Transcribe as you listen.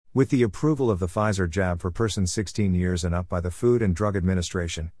With the approval of the Pfizer jab for persons 16 years and up by the Food and Drug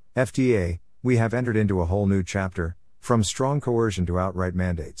Administration, FDA, we have entered into a whole new chapter, from strong coercion to outright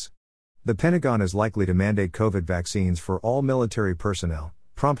mandates. The Pentagon is likely to mandate COVID vaccines for all military personnel,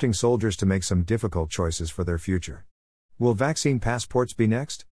 prompting soldiers to make some difficult choices for their future. Will vaccine passports be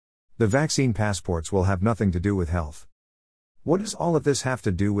next? The vaccine passports will have nothing to do with health. What does all of this have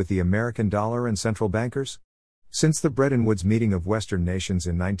to do with the American dollar and central bankers? Since the Bretton Woods meeting of Western nations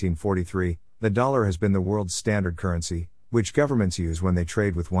in 1943, the dollar has been the world's standard currency, which governments use when they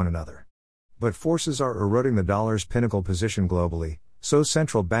trade with one another. But forces are eroding the dollar's pinnacle position globally, so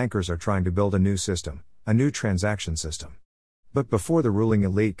central bankers are trying to build a new system, a new transaction system. But before the ruling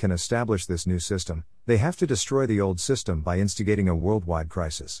elite can establish this new system, they have to destroy the old system by instigating a worldwide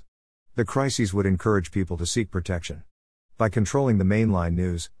crisis. The crises would encourage people to seek protection. By controlling the mainline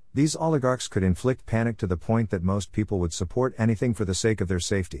news, these oligarchs could inflict panic to the point that most people would support anything for the sake of their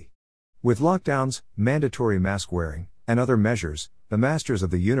safety. With lockdowns, mandatory mask wearing, and other measures, the masters of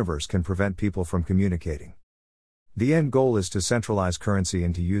the universe can prevent people from communicating. The end goal is to centralize currency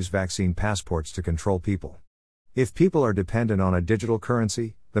and to use vaccine passports to control people. If people are dependent on a digital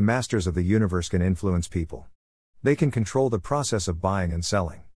currency, the masters of the universe can influence people. They can control the process of buying and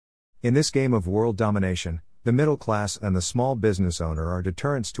selling. In this game of world domination, the middle class and the small business owner are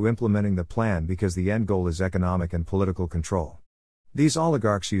deterrents to implementing the plan because the end goal is economic and political control. These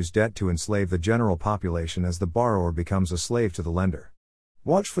oligarchs use debt to enslave the general population as the borrower becomes a slave to the lender.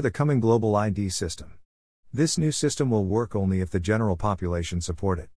 Watch for the coming global ID system. This new system will work only if the general population support it.